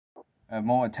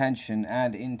more attention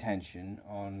and intention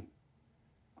on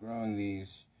growing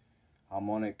these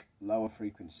harmonic lower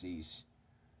frequencies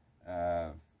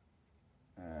of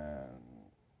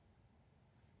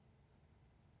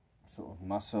sort of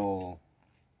muscle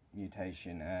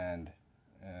mutation and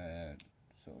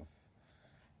sort of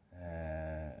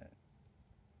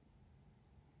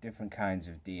different kinds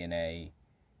of DNA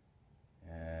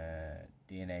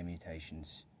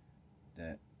mutations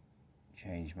that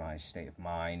change my state of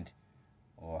mind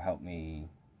or help me,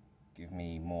 give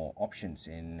me more options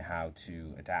in how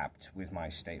to adapt with my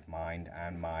state of mind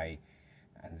and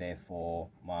therefore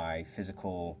my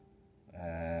physical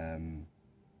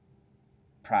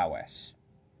prowess.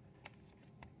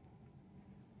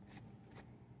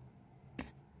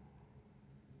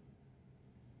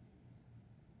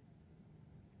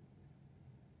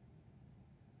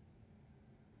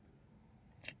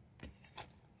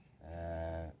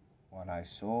 What I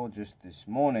saw just this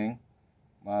morning,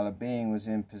 while a being was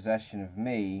in possession of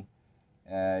me,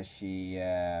 she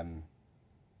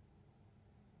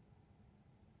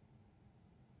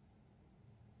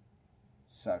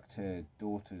sucked her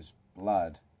daughter's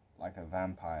blood like a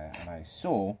vampire, and I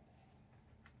saw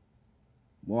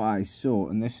what I saw,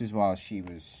 and this is while she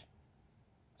was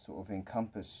sort of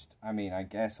encompassed. I mean, I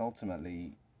guess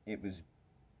ultimately it was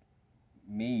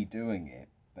me doing it,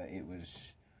 but it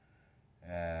was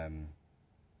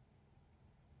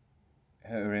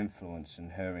her influence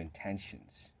and her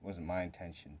intentions. It wasn't my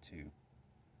intention to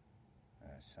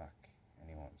suck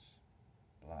anyone's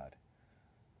blood.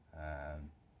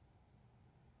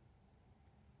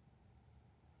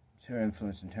 It's her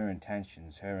influence and her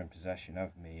intentions, her in possession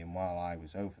of me, and while I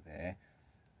was over there,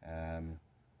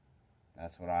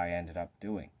 that's what I ended up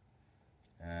doing.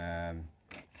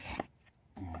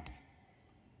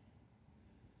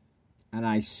 And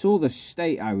I saw the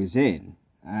state I was in,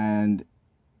 and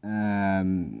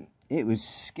it was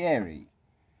scary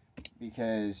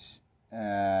because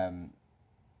I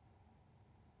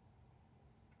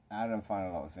don't find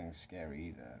a lot of things scary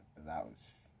either, but that was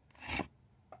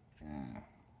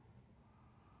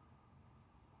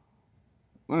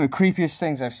one of the creepiest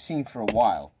things I've seen for a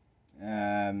while.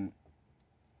 And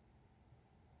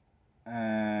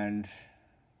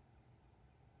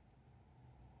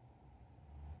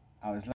I was